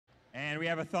And we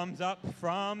have a thumbs up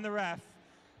from the ref.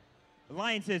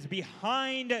 Alliances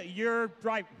behind your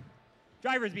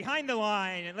drivers behind the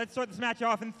line. And let's start this match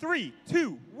off in 3,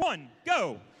 2, 1,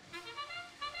 go.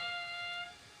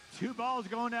 2 balls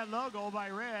going that low goal by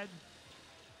red.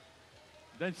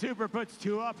 Then Super puts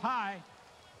 2 up high.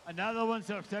 Another one,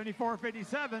 so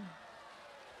 74-57.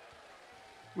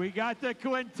 We got the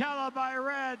Quintella by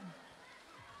red.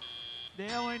 They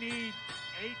only need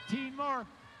 18 more.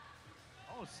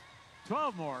 Oh,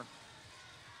 12 more.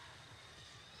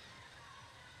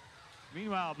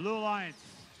 Meanwhile, Blue Alliance.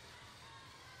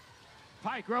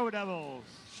 Pike Row Devils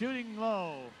shooting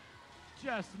low.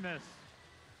 Just missed.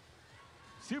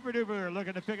 Super Duper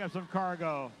looking to pick up some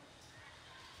cargo.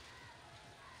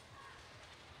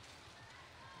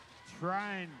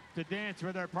 Trying to dance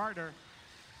with their partner.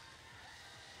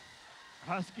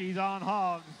 Huskies on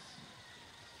Hogs.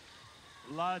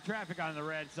 A lot of traffic on the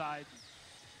red side.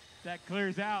 That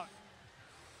clears out.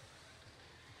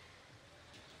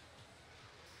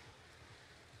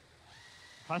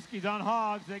 Huskies on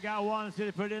Hogs. They got one, so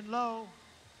they put it in low.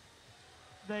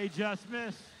 They just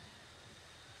missed.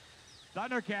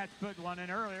 Thundercats put one in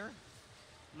earlier.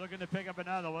 Looking to pick up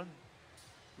another one.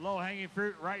 Low hanging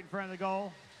fruit right in front of the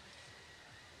goal.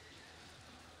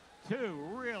 2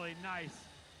 really nice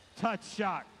touch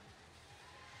shot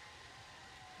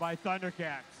by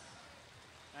Thundercats.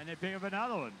 And they pick up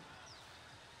another one.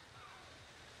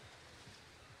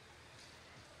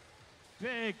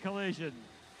 Big collision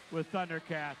with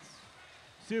Thundercats.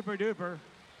 Super Duper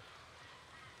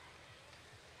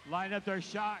line up their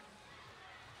shot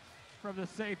from the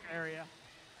safe area.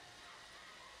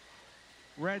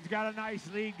 Red's got a nice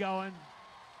lead going.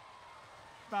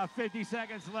 About 50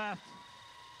 seconds left.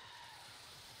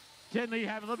 Tinley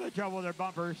having a little bit of trouble with their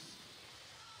bumpers.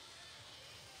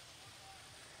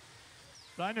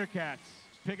 Thundercats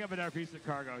pick up another piece of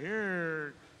cargo.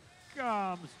 Here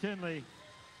comes Tinley.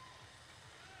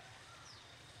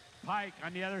 Pike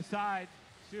on the other side.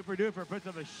 Super Duper puts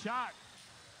up a shot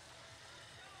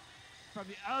from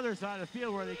the other side of the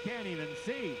field where they can't even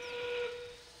see.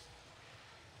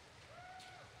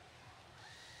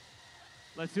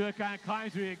 Let's see what kind of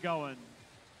climbs we get going.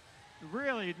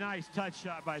 Really nice touch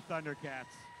shot by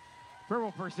Thundercats.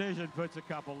 Purple Precision puts a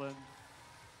couple in.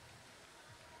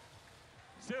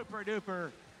 Super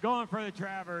Duper going for the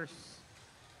traverse.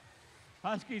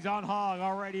 Huskies on Hog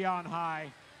already on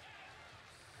high.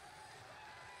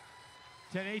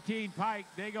 10-18 Pike,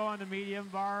 they go on the medium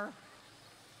bar.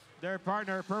 Their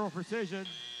partner, Purple Precision,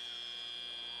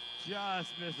 just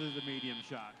misses the medium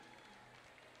shot.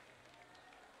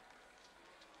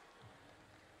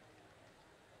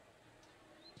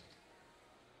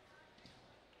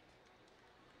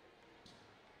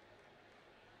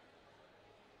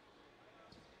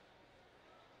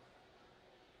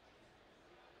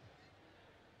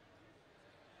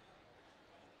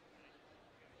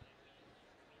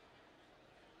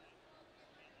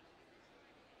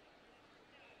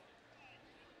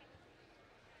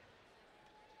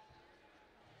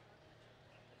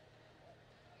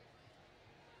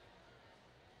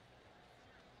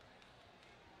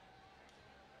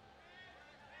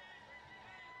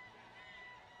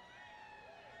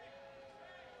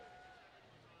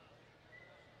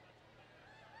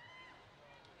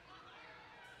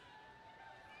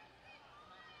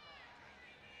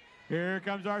 Here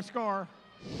comes our score.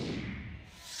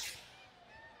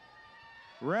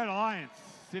 Red Alliance,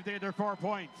 see if they get their 4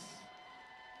 points.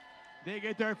 They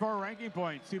get their 4 ranking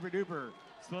points. Super Duper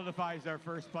solidifies their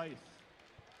first place.